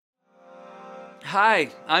Hi,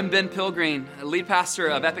 I'm Ben Pilgreen, lead pastor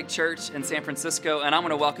of Epic Church in San Francisco, and I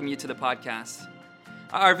want to welcome you to the podcast.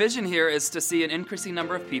 Our vision here is to see an increasing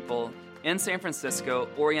number of people in San Francisco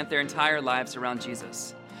orient their entire lives around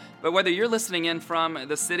Jesus. But whether you're listening in from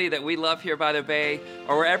the city that we love here by the Bay,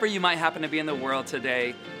 or wherever you might happen to be in the world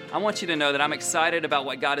today, I want you to know that I'm excited about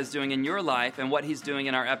what God is doing in your life and what He's doing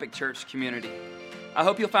in our Epic Church community. I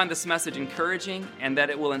hope you'll find this message encouraging and that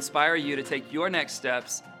it will inspire you to take your next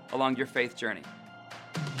steps along your faith journey.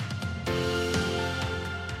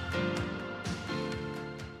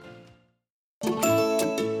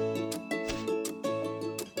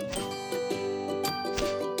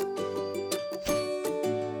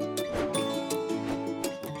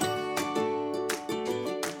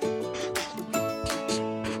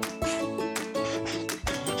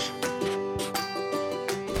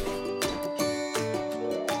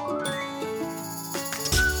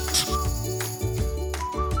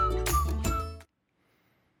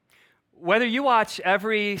 Whether you watch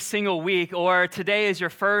every single week or today is your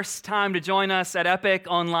first time to join us at Epic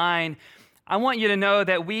Online, I want you to know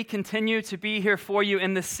that we continue to be here for you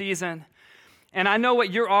in this season. And I know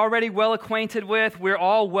what you're already well acquainted with. We're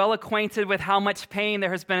all well acquainted with how much pain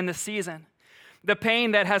there has been in this season. The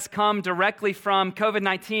pain that has come directly from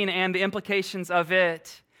COVID-19 and the implications of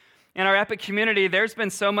it. In our Epic community, there's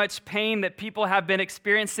been so much pain that people have been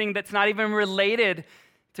experiencing that's not even related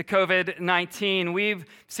to COVID-19. We've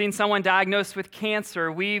seen someone diagnosed with cancer.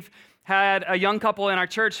 We've had a young couple in our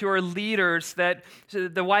church who are leaders that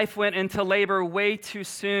the wife went into labor way too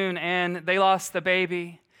soon and they lost the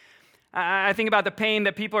baby. I think about the pain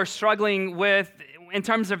that people are struggling with in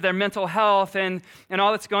terms of their mental health and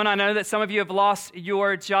all that's going on. I know that some of you have lost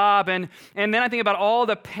your job. And then I think about all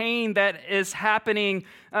the pain that is happening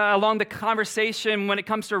along the conversation when it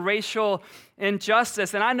comes to racial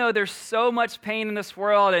injustice. And I know there's so much pain in this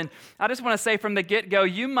world. And I just want to say from the get-go,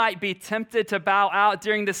 you might be tempted to bow out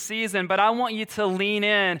during this season, but I want you to lean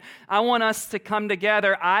in. I want us to come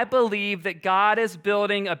together. I believe that God is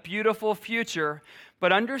building a beautiful future.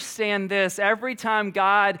 But understand this, every time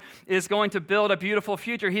God is going to build a beautiful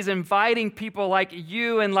future, He's inviting people like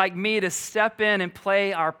you and like me to step in and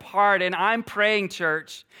play our part. And I'm praying,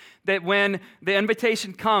 church, that when the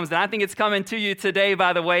invitation comes, and I think it's coming to you today,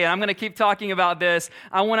 by the way, and I'm going to keep talking about this,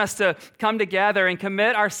 I want us to come together and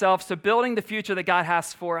commit ourselves to building the future that God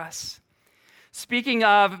has for us. Speaking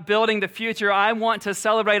of building the future, I want to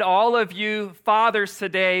celebrate all of you fathers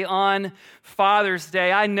today on Father's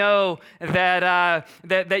Day. I know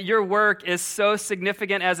that your work is so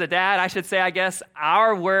significant as a dad. I should say, I guess,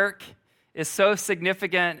 our work is so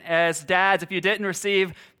significant as dads. If you didn't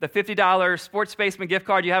receive the $50 Sports Spaceman gift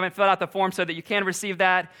card, you haven't filled out the form so that you can receive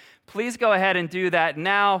that, please go ahead and do that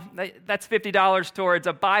now. That's $50 towards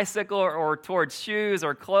a bicycle or towards shoes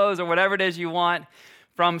or clothes or whatever it is you want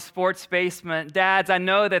from Sports Spaceman. Dads, I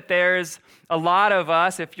know that there's a lot of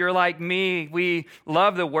us, if you're like me, we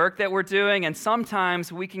love the work that we're doing, and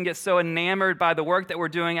sometimes we can get so enamored by the work that we're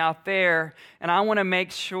doing out there, and I want to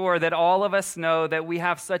make sure that all of us know that we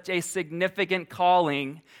have such a significant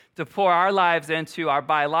calling to pour our lives into our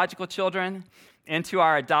biological children, into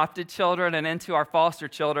our adopted children, and into our foster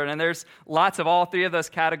children. And there's lots of all three of those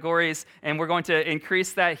categories, and we're going to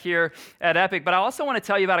increase that here at Epic. But I also want to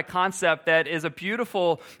tell you about a concept that is a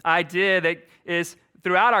beautiful idea that is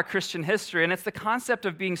throughout our Christian history, and it's the concept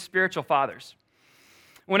of being spiritual fathers.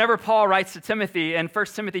 Whenever Paul writes to Timothy in 1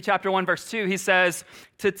 Timothy chapter 1, verse 2, he says,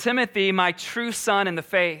 "To Timothy, my true son in the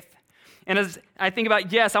faith." And as I think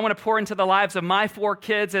about, yes, I want to pour into the lives of my 4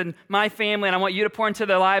 kids and my family, and I want you to pour into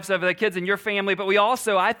the lives of the kids in your family, but we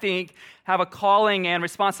also, I think, have a calling and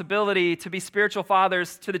responsibility to be spiritual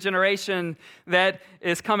fathers to the generation that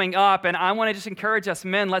is coming up. And I want to just encourage us,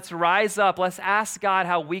 men, let's rise up. Let's ask God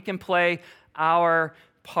how we can play our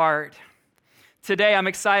part. Today, I'm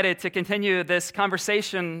excited to continue this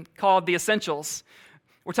conversation called The Essentials.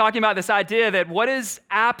 We're talking about this idea that what is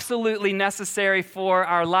absolutely necessary for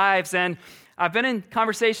our lives. And I've been in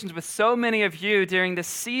conversations with so many of you during this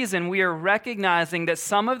season. We are recognizing that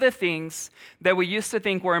some of the things that we used to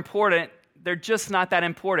think were important, they're just not that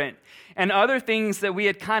important. And other things that we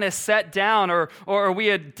had kind of set down or we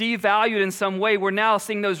had devalued in some way, we're now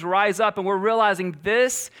seeing those rise up, and we're realizing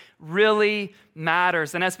this really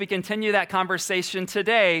matters. And as we continue that conversation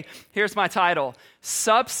today, here's my title: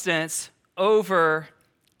 Substance over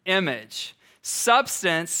Image.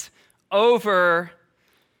 Substance over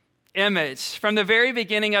image. From the very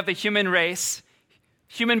beginning of the human race,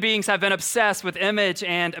 human beings have been obsessed with image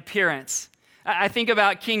and appearance. I think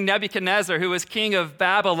about King Nebuchadnezzar, who was king of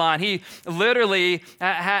Babylon. He literally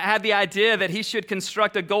had the idea that he should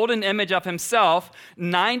construct a golden image of himself,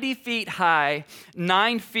 90 feet high,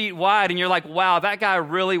 9 feet wide. And you're like, wow, that guy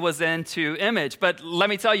really was into image. But let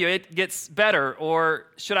me tell you, it gets better, or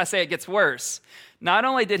should I say it gets worse. Not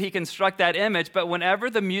only did he construct that image, but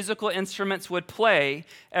whenever the musical instruments would play,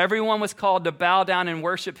 everyone was called to bow down and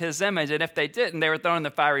worship his image. And if they didn't, they were thrown in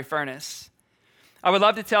the fiery furnace. I would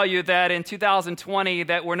love to tell you that in 2020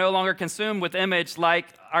 that we're no longer consumed with image like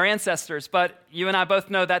our ancestors, but you and I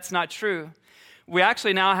both know that's not true. We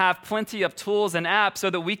actually now have plenty of tools and apps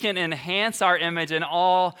so that we can enhance our image in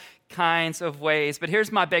all kinds of ways. But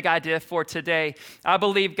here's my big idea for today. I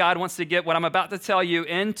believe God wants to get what I'm about to tell you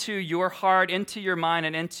into your heart, into your mind,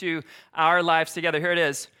 and into our lives together. Here it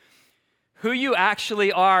is. Who you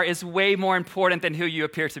actually are is way more important than who you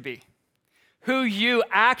appear to be. Who you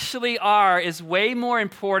actually are is way more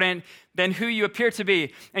important than who you appear to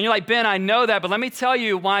be. And you're like, Ben, I know that, but let me tell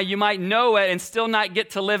you why you might know it and still not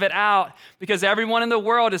get to live it out. Because everyone in the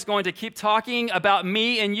world is going to keep talking about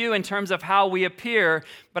me and you in terms of how we appear.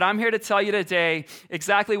 But I'm here to tell you today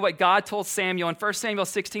exactly what God told Samuel in 1 Samuel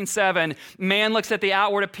 16:7. Man looks at the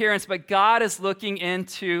outward appearance, but God is looking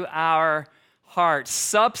into our heart.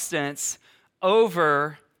 Substance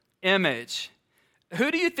over image. Who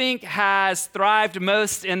do you think has thrived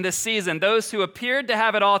most in this season? Those who appeared to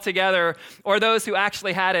have it all together or those who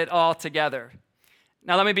actually had it all together?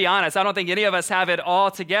 Now, let me be honest. I don't think any of us have it all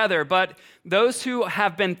together, but those who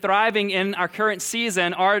have been thriving in our current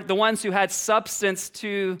season are the ones who had substance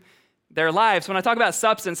to their lives. When I talk about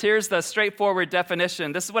substance, here's the straightforward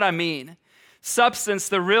definition. This is what I mean. Substance,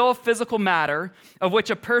 the real physical matter of which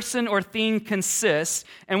a person or thing consists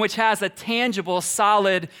and which has a tangible,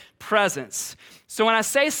 solid presence. So when I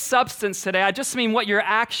say substance today, I just mean what you're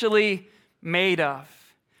actually made of.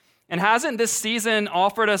 And hasn't this season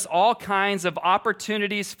offered us all kinds of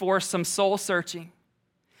opportunities for some soul searching?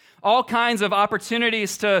 All kinds of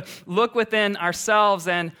opportunities to look within ourselves.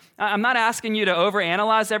 And I'm not asking you to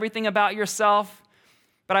overanalyze everything about yourself,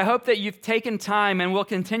 but I hope that you've taken time and will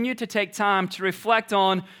continue to take time to reflect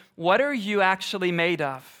on what are you actually made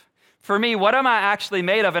of? For me, what am I actually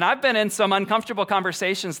made of? And I've been in some uncomfortable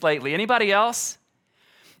conversations lately. Anybody else?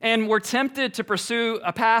 And we're tempted to pursue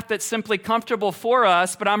a path that's simply comfortable for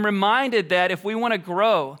us, but I'm reminded that if we want to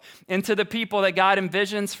grow into the people that God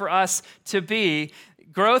envisions for us to be,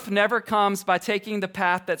 growth never comes by taking the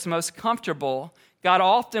path that's most comfortable. God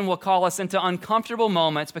often will call us into uncomfortable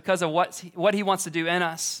moments because of what He wants to do in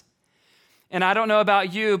us. And I don't know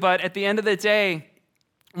about you, but at the end of the day,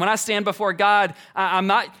 when I stand before God, I'm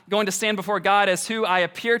not going to stand before God as who I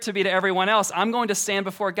appear to be to everyone else. I'm going to stand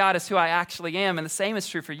before God as who I actually am, and the same is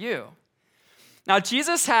true for you. Now,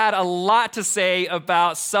 Jesus had a lot to say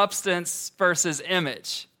about substance versus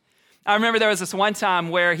image. I remember there was this one time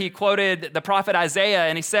where he quoted the prophet Isaiah,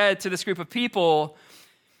 and he said to this group of people,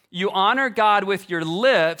 "You honor God with your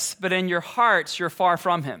lips, but in your hearts you're far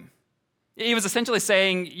from Him." He was essentially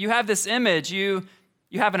saying, you have this image, you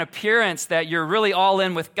have an appearance that you're really all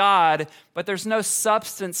in with God, but there's no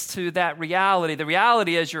substance to that reality. The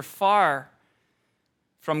reality is you're far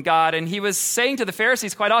from God. And he was saying to the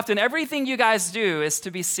Pharisees quite often, everything you guys do is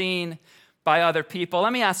to be seen by other people.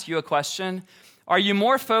 Let me ask you a question. Are you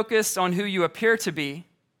more focused on who you appear to be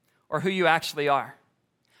or who you actually are?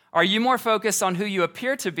 Are you more focused on who you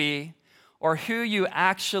appear to be or who you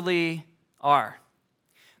actually are?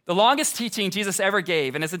 The longest teaching Jesus ever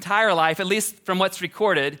gave in his entire life, at least from what's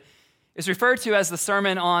recorded, is referred to as the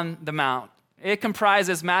Sermon on the Mount. It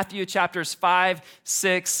comprises Matthew chapters 5,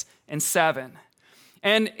 6, and 7.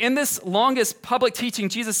 And in this longest public teaching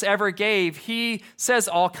Jesus ever gave, he says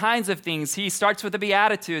all kinds of things. He starts with the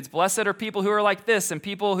Beatitudes. Blessed are people who are like this and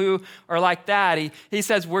people who are like that. He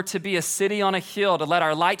says we're to be a city on a hill, to let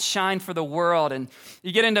our light shine for the world. And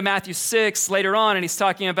you get into Matthew 6 later on, and he's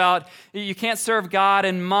talking about you can't serve God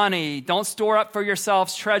and money. Don't store up for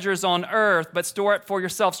yourselves treasures on earth, but store up for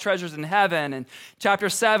yourselves treasures in heaven. And chapter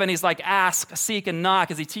 7, he's like, ask, seek, and knock,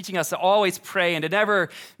 as he's teaching us to always pray and to never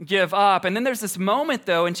give up. And then there's this moment,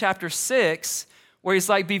 though, in chapter 6, where he's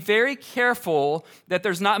like, be very careful that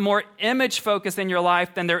there's not more image focus in your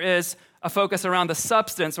life than there is a focus around the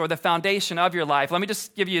substance or the foundation of your life. Let me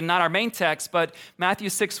just give you not our main text, but Matthew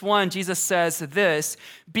 6:1, Jesus says this,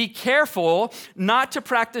 be careful not to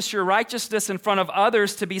practice your righteousness in front of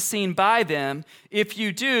others to be seen by them. If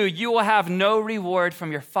you do, you will have no reward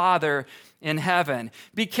from your Father in heaven.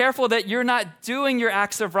 Be careful that you're not doing your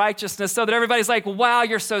acts of righteousness so that everybody's like, wow,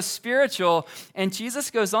 you're so spiritual. And Jesus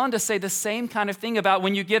goes on to say the same kind of thing about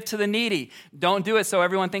when you give to the needy. Don't do it so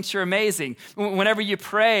everyone thinks you're amazing. Whenever you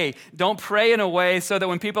pray, don't pray in a way so that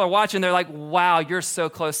when people are watching, they're like, wow, you're so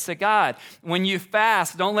close to God. When you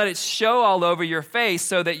fast, don't let it show all over your face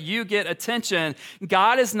so that you get attention.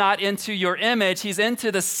 God is not into your image. He's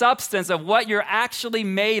into the substance of what you're actually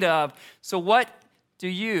made of. So what do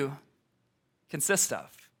you consist of?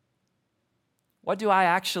 What do I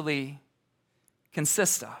actually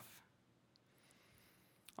consist of?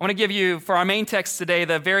 I want to give you, for our main text today,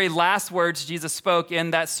 the very last words Jesus spoke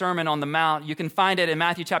in that Sermon on the Mount. You can find it in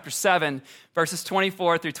Matthew chapter 7, verses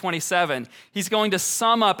 24 through 27. He's going to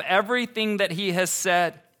sum up everything that he has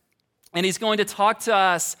said, and he's going to talk to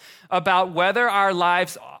us about whether our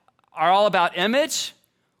lives are all about image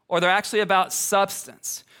or they're actually about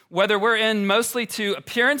substance. Whether we're in mostly to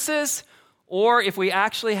appearances or if we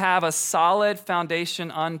actually have a solid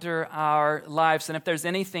foundation under our lives. And if there's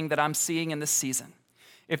anything that I'm seeing in this season,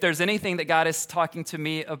 if there's anything that God is talking to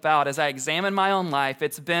me about as I examine my own life,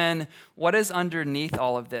 it's been, what is underneath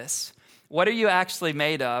all of this? What are you actually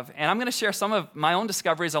made of? And I'm going to share some of my own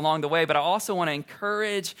discoveries along the way, but I also want to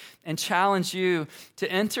encourage and challenge you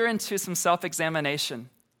to enter into some self-examination.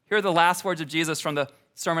 Here are the last words of Jesus from the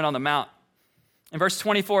Sermon on the Mount. In verse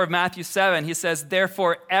 24 of Matthew 7, he says,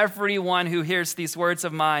 "Therefore, everyone who hears these words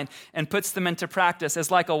of mine and puts them into practice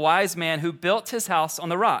is like a wise man who built his house on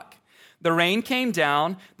the rock. The rain came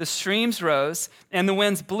down, the streams rose, and the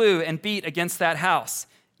winds blew and beat against that house.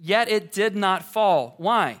 Yet it did not fall."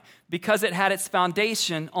 Why? Because it had its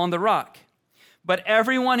foundation on the rock. "But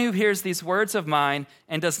everyone who hears these words of mine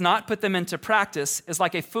and does not put them into practice is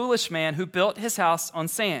like a foolish man who built his house on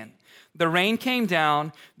sand. The rain came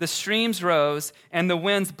down, the streams rose, and the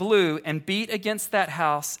winds blew and beat against that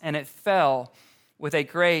house, and it fell with a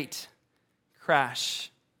great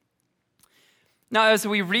crash." Now, as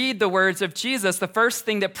we read the words of Jesus, the first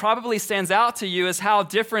thing that probably stands out to you is how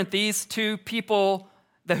different these two people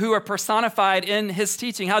who are personified in his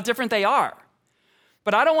teaching, how different they are.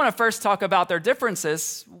 But I don't want to first talk about their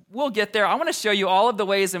differences. We'll get there. I want to show you all of the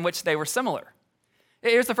ways in which they were similar.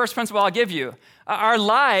 Here's the first principle I'll give you. Our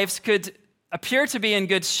lives could appear to be in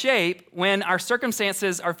good shape when our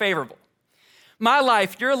circumstances are favorable. My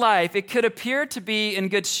life, your life, it could appear to be in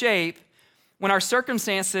good shape when our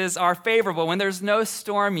circumstances are favorable. When there's no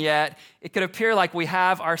storm yet, it could appear like we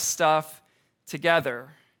have our stuff together.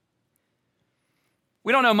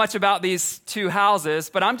 We don't know much about these two houses,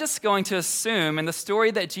 but I'm just going to assume in the story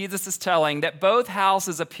that Jesus is telling that both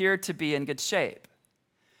houses appear to be in good shape.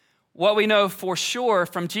 What we know for sure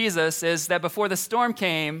from Jesus is that before the storm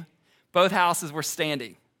came, both houses were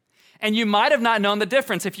standing. And you might have not known the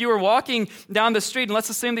difference. If you were walking down the street, and let's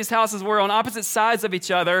assume these houses were on opposite sides of each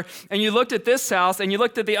other, and you looked at this house and you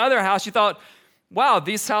looked at the other house, you thought, wow,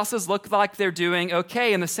 these houses look like they're doing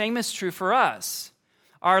okay. And the same is true for us.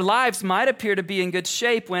 Our lives might appear to be in good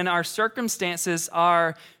shape when our circumstances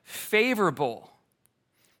are favorable.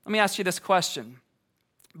 Let me ask you this question.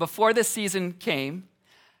 Before this season came,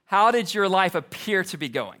 how did your life appear to be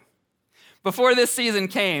going? Before this season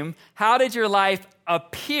came, how did your life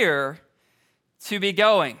appear to be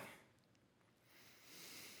going?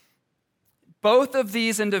 Both of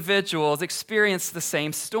these individuals experienced the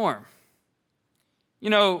same storm. You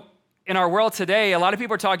know, in our world today, a lot of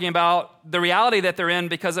people are talking about the reality that they're in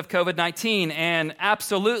because of COVID-19, and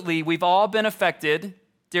absolutely, we've all been affected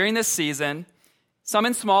during this season, some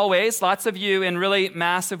in small ways, lots of you in really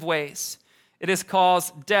massive ways. It has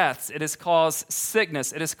caused deaths. It has caused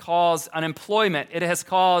sickness. It has caused unemployment. It has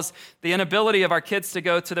caused the inability of our kids to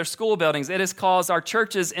go to their school buildings. It has caused our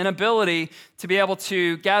church's inability to be able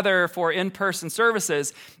to gather for in-person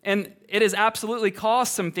services. And it has absolutely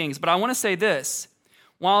caused some things. But I want to say this.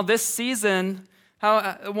 While this season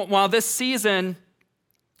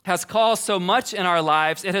has caused so much in our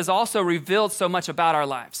lives, it has also revealed so much about our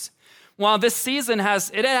lives. While this season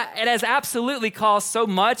has absolutely caused so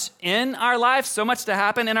much in our lives, so much to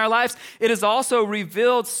happen in our lives, it has also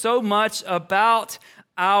revealed so much about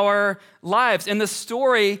our lives. In the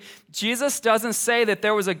story, Jesus doesn't say that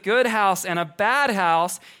there was a good house and a bad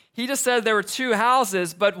house. He just said there were two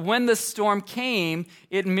houses, but when the storm came,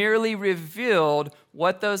 it merely revealed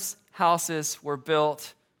what those houses were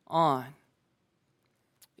built on.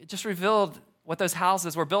 It just revealed what those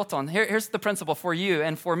houses were built on. Here's the principle for you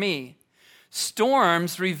and for me.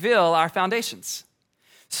 Storms reveal our foundations.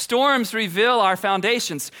 Storms reveal our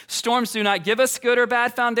foundations. Storms do not give us good or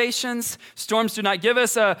bad foundations. Storms do not give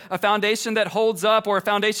us a foundation that holds up or a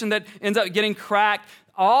foundation that ends up getting cracked.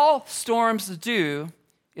 All storms do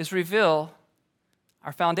is reveal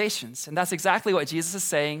our foundations. And that's exactly what Jesus is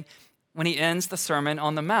saying when he ends the Sermon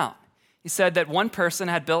on the Mount. He said that one person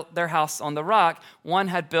had built their house on the rock, one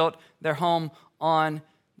had built their home on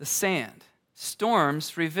the sand.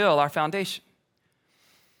 Storms reveal our foundation.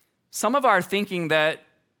 Some of our thinking that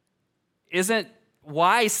isn't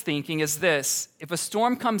wise thinking is this: if a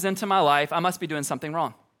storm comes into my life, I must be doing something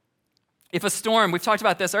wrong. If a storm, we've talked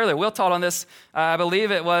about this earlier, Will taught on this, I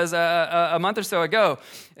believe it was a month or so ago.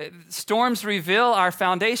 Storms reveal our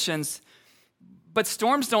foundations, but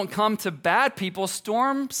storms don't come to bad people.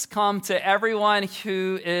 Storms come to everyone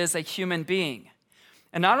who is a human being.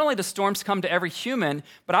 And not only do storms come to every human,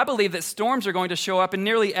 but I believe that storms are going to show up in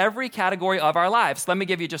nearly every category of our lives. Let me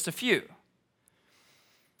give you just a few.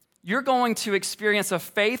 You're going to experience a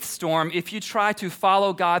faith storm if you try to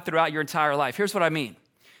follow God throughout your entire life. Here's what I mean.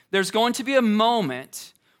 There's going to be a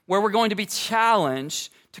moment where we're going to be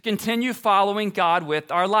challenged to continue following God with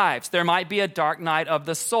our lives. There might be a dark night of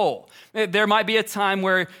the soul. There might be a time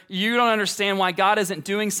where you don't understand why God isn't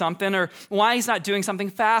doing something or why he's not doing something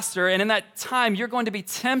faster. And in that time, you're going to be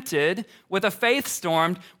tempted with a faith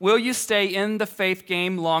storm. Will you stay in the faith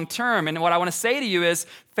game long term? And what I want to say to you is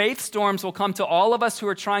faith storms will come to all of us who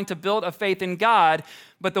are trying to build a faith in God,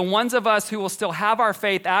 but the ones of us who will still have our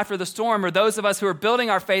faith after the storm are those of us who are building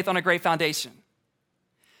our faith on a great foundation.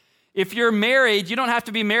 If you're married, you don't have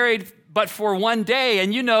to be married but for one day,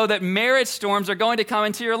 and you know that marriage storms are going to come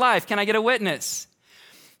into your life. Can I get a witness?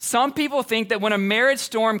 Some people think that when a marriage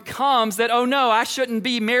storm comes that, oh no, I shouldn't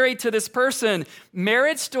be married to this person.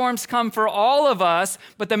 Marriage storms come for all of us,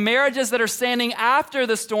 but the marriages that are standing after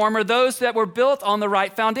the storm are those that were built on the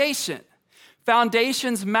right foundation.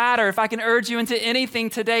 Foundations matter. If I can urge you into anything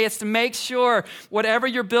today, it's to make sure whatever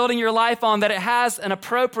you're building your life on, that it has an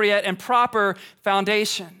appropriate and proper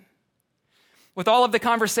foundation. With all of the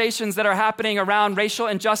conversations that are happening around racial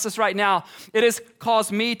injustice right now, it has caused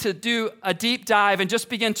me to do a deep dive and just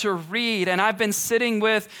begin to read. And I've been sitting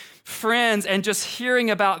with friends and just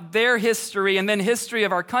hearing about their history and then history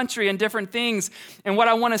of our country and different things. And what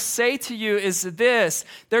I want to say to you is this: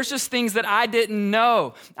 there's just things that I didn't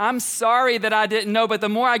know. I'm sorry that I didn't know, but the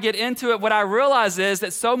more I get into it, what I realize is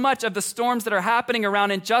that so much of the storms that are happening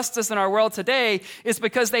around injustice in our world today is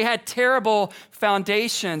because they had terrible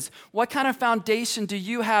foundations. What kind of foundation do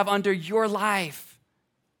you have under your life?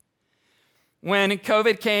 When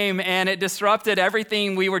COVID came and it disrupted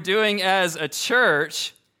everything we were doing as a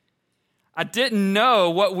church, I didn't know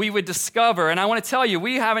what we would discover. And I want to tell you,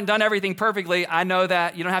 we haven't done everything perfectly. I know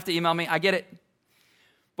that. You don't have to email me. I get it.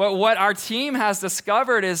 But what our team has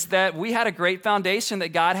discovered is that we had a great foundation that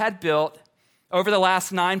God had built over the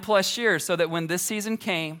last 9+ years, so that when this season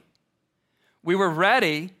came, we were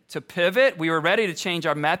ready to pivot. We were ready to change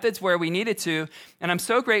our methods where we needed to. And I'm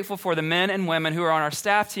so grateful for the men and women who are on our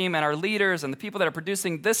staff team and our leaders and the people that are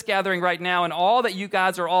producing this gathering right now and all that you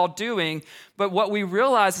guys are all doing. But what we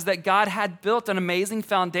realized is that God had built an amazing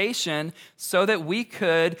foundation so that we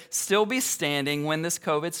could still be standing when this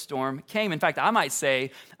COVID storm came. In fact, I might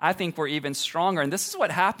say, I think we're even stronger. And this is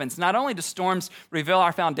what happens. Not only do storms reveal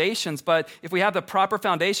our foundations, but if we have the proper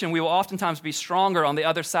foundation, we will oftentimes be stronger on the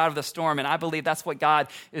other side of the storm. And I believe that's what God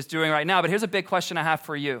is doing right now. But here's a big question I have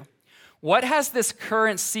for you. What has this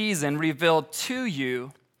current season revealed to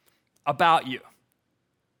you about you?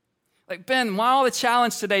 Like, Ben, why all the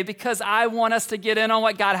challenge today? Because I want us to get in on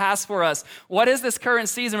what God has for us. What has this current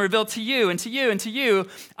season revealed to you and to you and to you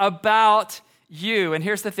about you? And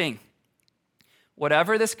here's the thing.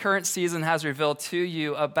 Whatever this current season has revealed to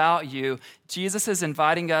you about you, Jesus is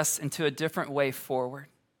inviting us into a different way forward.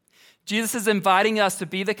 Jesus is inviting us to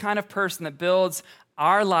be the kind of person that builds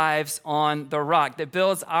our lives on the rock, that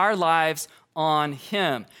builds our lives on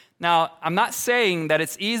him. Now, I'm not saying that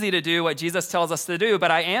it's easy to do what Jesus tells us to do, but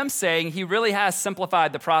I am saying he really has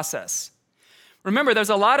simplified the process. Remember, there's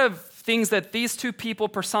a lot of things that these two people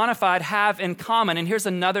personified have in common, and here's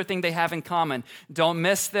another thing they have in common. Don't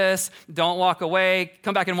miss this. Don't walk away.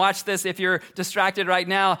 Come back and watch this if you're distracted right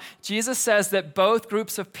now. Jesus says that both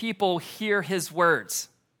groups of people hear his words.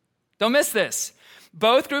 Don't miss this.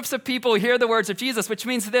 Both groups of people hear the words of Jesus, which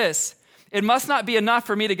means this: it must not be enough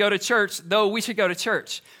for me to go to church, though we should go to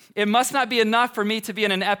church. It must not be enough for me to be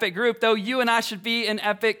in an Epic group, though you and I should be in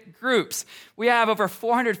Epic groups. We have over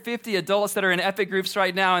 450 adults that are in Epic groups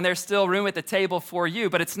right now, and there's still room at the table for you,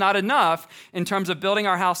 but it's not enough in terms of building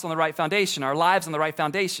our house on the right foundation, our lives on the right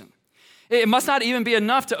foundation. It must not even be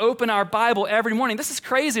enough to open our Bible every morning. This is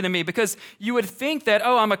crazy to me because you would think that,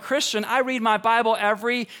 oh, I'm a Christian. I read my Bible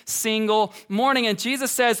every single morning. And Jesus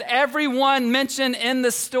says, everyone mentioned in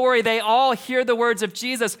the story, they all hear the words of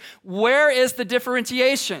Jesus. Where is the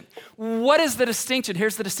differentiation? What is the distinction?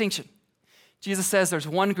 Here's the distinction. Jesus says there's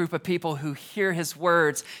one group of people who hear his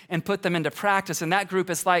words and put them into practice. And that group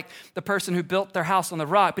is like the person who built their house on the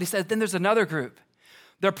rock. But he says, then there's another group.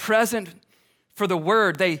 They're present for the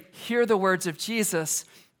word. They hear the words of Jesus,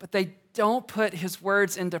 but they don't put his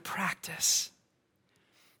words into practice.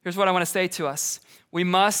 Here's what I want to say to us. We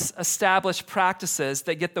must establish practices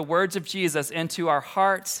that get the words of Jesus into our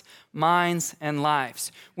hearts, minds, and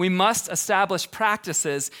lives. We must establish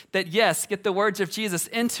practices that, yes, get the words of Jesus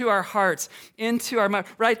into our hearts, into our mind,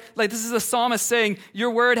 right? Like this is a psalmist saying,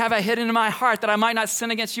 your word have I hidden in my heart that I might not sin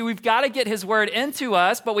against you. We've got to get his word into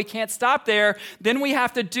us, but we can't stop there. Then we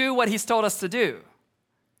have to do what he's told us to do.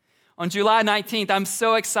 On July 19th, I'm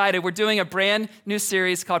so excited. We're doing a brand new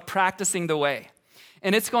series called Practicing the Way.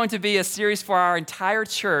 And it's going to be a series for our entire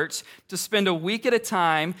church to spend a week at a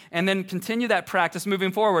time and then continue that practice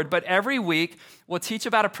moving forward. But every week, we'll teach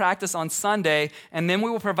about a practice on Sunday, and then we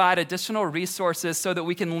will provide additional resources so that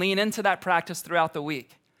we can lean into that practice throughout the week.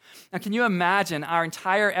 Now, can you imagine our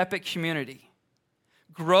entire Epic community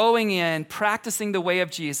growing in, practicing the way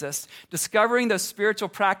of Jesus, discovering those spiritual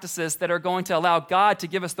practices that are going to allow God to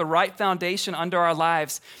give us the right foundation under our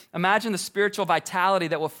lives? Imagine the spiritual vitality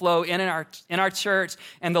that will flow in our church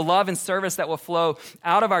and the love and service that will flow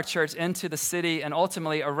out of our church into the city and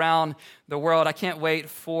ultimately around the world. I can't wait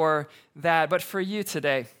for that. But for you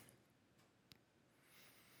today,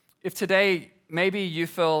 if today maybe you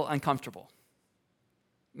feel uncomfortable,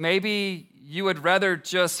 maybe you would rather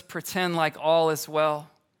just pretend like all is well,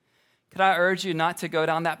 could I urge you not to go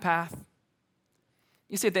down that path?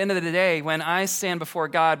 You see, at the end of the day, when I stand before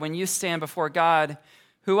God, when you stand before God,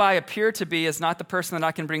 who I appear to be is not the person that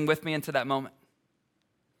I can bring with me into that moment.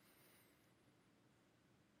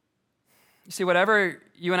 You see, whatever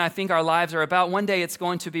you and I think our lives are about, one day it's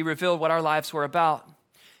going to be revealed what our lives were about.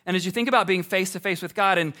 And as you think about being face-to-face with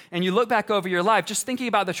God and you look back over your life, just thinking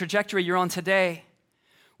about the trajectory you're on today,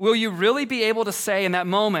 will you really be able to say in that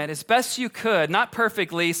moment, as best you could, not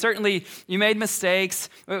perfectly, certainly you made mistakes,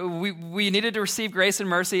 we needed to receive grace and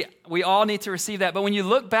mercy, we all need to receive that, but when you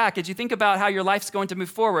look back, as you think about how your life's going to move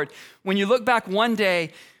forward, when you look back one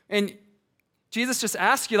day and Jesus just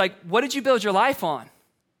asks you, like, what did you build your life on?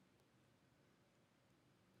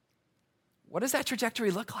 What does that trajectory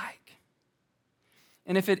look like?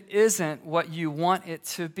 And if it isn't what you want it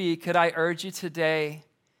to be, could I urge you today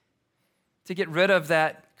to get rid of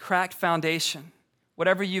that cracked foundation?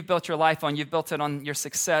 Whatever you've built your life on, you've built it on your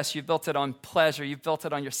success, you've built it on pleasure, you've built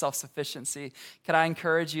it on your self-sufficiency. Could I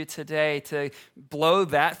encourage you today to blow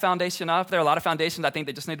that foundation up? There are a lot of foundations I think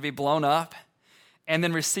that just need to be blown up. And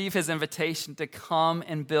then receive his invitation to come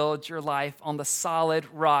and build your life on the solid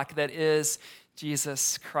rock that is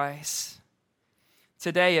Jesus Christ.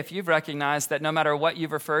 Today, if you've recognized that no matter what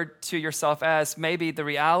you've referred to yourself as, maybe the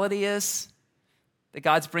reality is that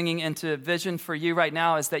God's bringing into vision for you right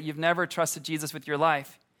now is that you've never trusted Jesus with your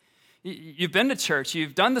life. You've been to church,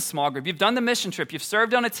 you've done the small group, you've done the mission trip, you've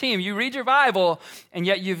served on a team, you read your Bible, and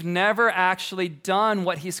yet you've never actually done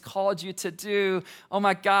what he's called you to do. Oh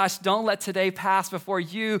my gosh, don't let today pass before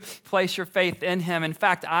you place your faith in him. In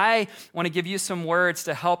fact, I want to give you some words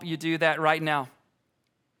to help you do that right now.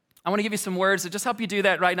 I want to give you some words that just help you do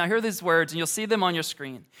that right now. Here are these words, and you'll see them on your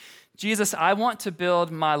screen. Jesus, I want to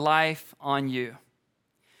build my life on you.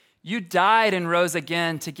 You died and rose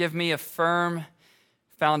again to give me a firm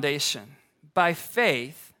foundation. By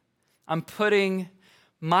faith, I'm putting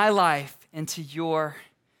my life into your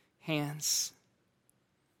hands.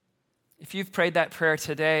 If you've prayed that prayer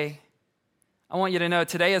today, I want you to know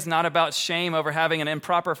today is not about shame over having an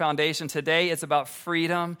improper foundation. Today is about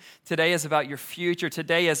freedom. Today is about your future.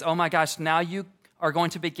 Today is, oh my gosh, now you are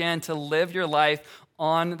going to begin to live your life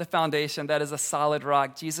on the foundation that is a solid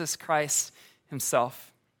rock, Jesus Christ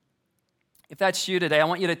himself. If that's you today, I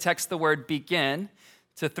want you to text the word begin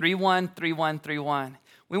to 313131.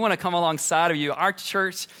 We want to come alongside of you. Our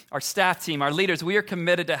church, our staff team, our leaders, we are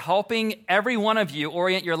committed to helping every one of you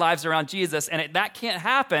orient your lives around Jesus, and that can't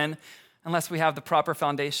happen unless we have the proper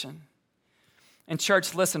foundation. And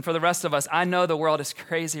church, listen, for the rest of us, I know the world is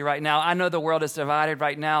crazy right now. I know the world is divided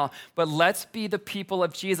right now, but let's be the people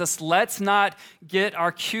of Jesus. Let's not get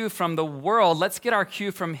our cue from the world. Let's get our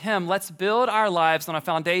cue from him. Let's build our lives on a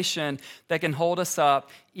foundation that can hold us up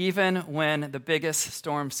even when the biggest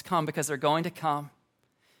storms come, because they're going to come.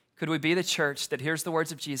 Could we be the church that hears the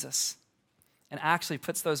words of Jesus and actually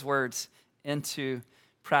puts those words into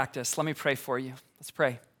practice. Let me pray for you. Let's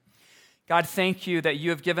pray. God, thank you that you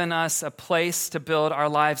have given us a place to build our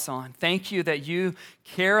lives on. Thank you that you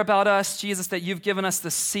care about us, Jesus, that you've given us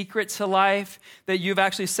the secret to life, that you've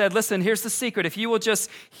actually said, listen, here's the secret. If you will just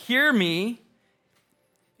hear me,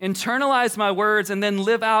 internalize my words, and then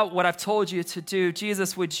live out what I've told you to do,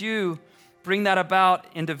 Jesus, would you bring that about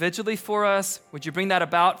individually for us? Would you bring that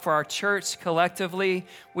about for our church collectively?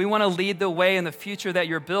 We want to lead the way in the future that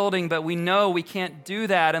you're building, but we know we can't do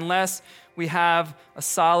that unless we have a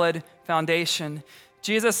solid foundation.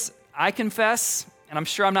 Jesus, I confess, and I'm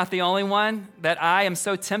sure I'm not the only one, that I am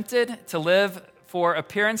so tempted to live for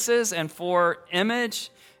appearances and for image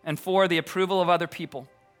and for the approval of other people.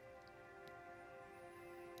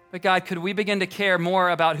 But God, could we begin to care more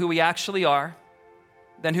about who we actually are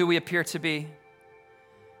than who we appear to be?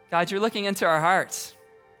 God, you're looking into our hearts.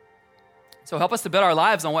 So help us to build our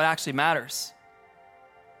lives on what actually matters.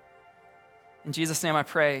 In Jesus' name I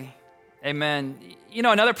pray, amen. You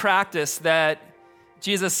know, another practice that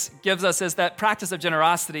Jesus gives us is that practice of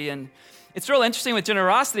generosity. And it's real interesting with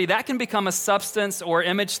generosity, that can become a substance or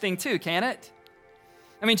image thing too, can't it?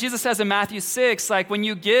 I mean, Jesus says in Matthew 6, like when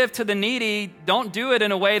you give to the needy, don't do it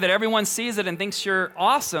in a way that everyone sees it and thinks you're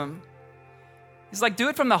awesome. He's like, do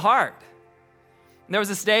it from the heart. And there was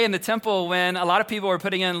this day in the temple when a lot of people were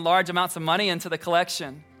putting in large amounts of money into the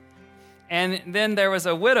collection. And then there was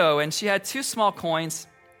a widow, and she had 2 small coins,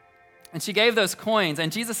 and she gave those coins.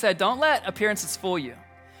 And Jesus said, don't let appearances fool you.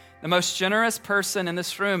 The most generous person in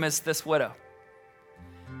this room is this widow.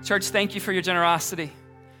 Church, thank you for your generosity.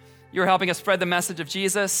 You're helping us spread the message of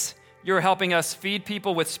Jesus. You're helping us feed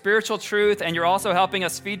people with spiritual truth, and you're also helping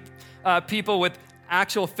us feed people with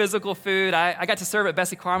actual physical food. I got to serve at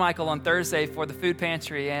Bessie Carmichael on Thursday for the food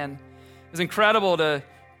pantry, and it was incredible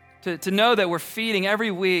to know that we're feeding every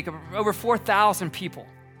week over 4,000 people.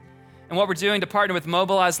 And what we're doing to partner with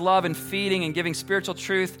Mobilize Love and feeding and giving spiritual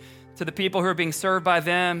truth to the people who are being served by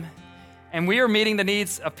them. And we are meeting the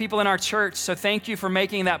needs of people in our church, so thank you for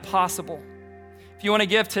making that possible. If you want to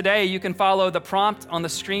give today, you can follow the prompt on the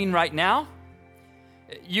screen right now.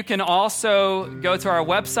 You can also go to our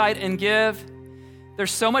website and give.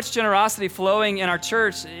 There's so much generosity flowing in our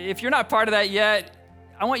church. If you're not part of that yet,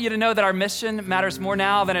 I want you to know that our mission matters more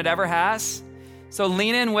now than it ever has. So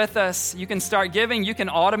lean in with us. You can start giving. You can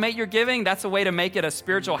automate your giving. That's a way to make it a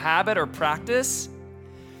spiritual habit or practice.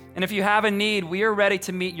 And if you have a need, we are ready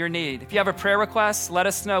to meet your need. If you have a prayer request, let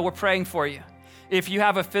us know. We're praying for you. If you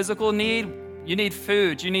have a physical need, you need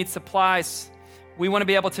food, you need supplies, we want to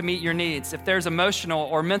be able to meet your needs. If there's emotional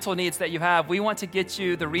or mental needs that you have, we want to get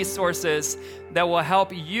you the resources that will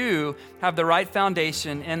help you have the right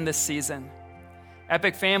foundation in this season.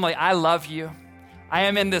 Epic family, I love you. I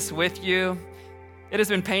am in this with you. It has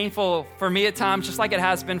been painful for me at times, just like it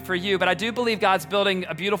has been for you, but I do believe God's building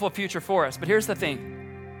a beautiful future for us. But here's the thing.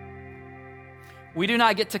 We do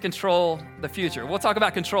not get to control the future. We'll talk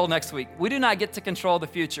about control next week. We do not get to control the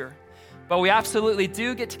future, but we absolutely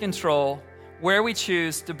do get to control where we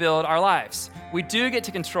choose to build our lives. We do get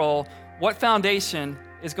to control what foundation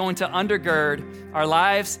is going to undergird our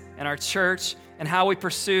lives and our church and how we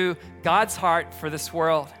pursue God's heart for this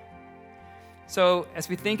world. So as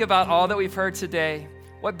we think about all that we've heard today,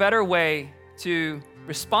 what better way to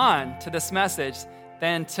respond to this message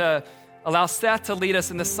than to allow Seth to lead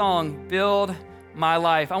us in the song, Build My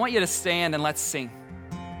Life. I want you to stand and let's sing.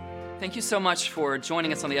 Thank you so much for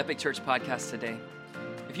joining us on the Epic Church podcast today.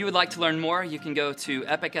 If you would like to learn more, you can go to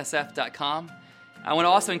epicsf.com. I want to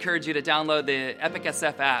also encourage you to download the Epic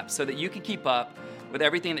SF app so that you can keep up with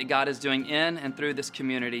everything that God is doing in and through this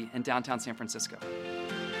community in downtown San Francisco.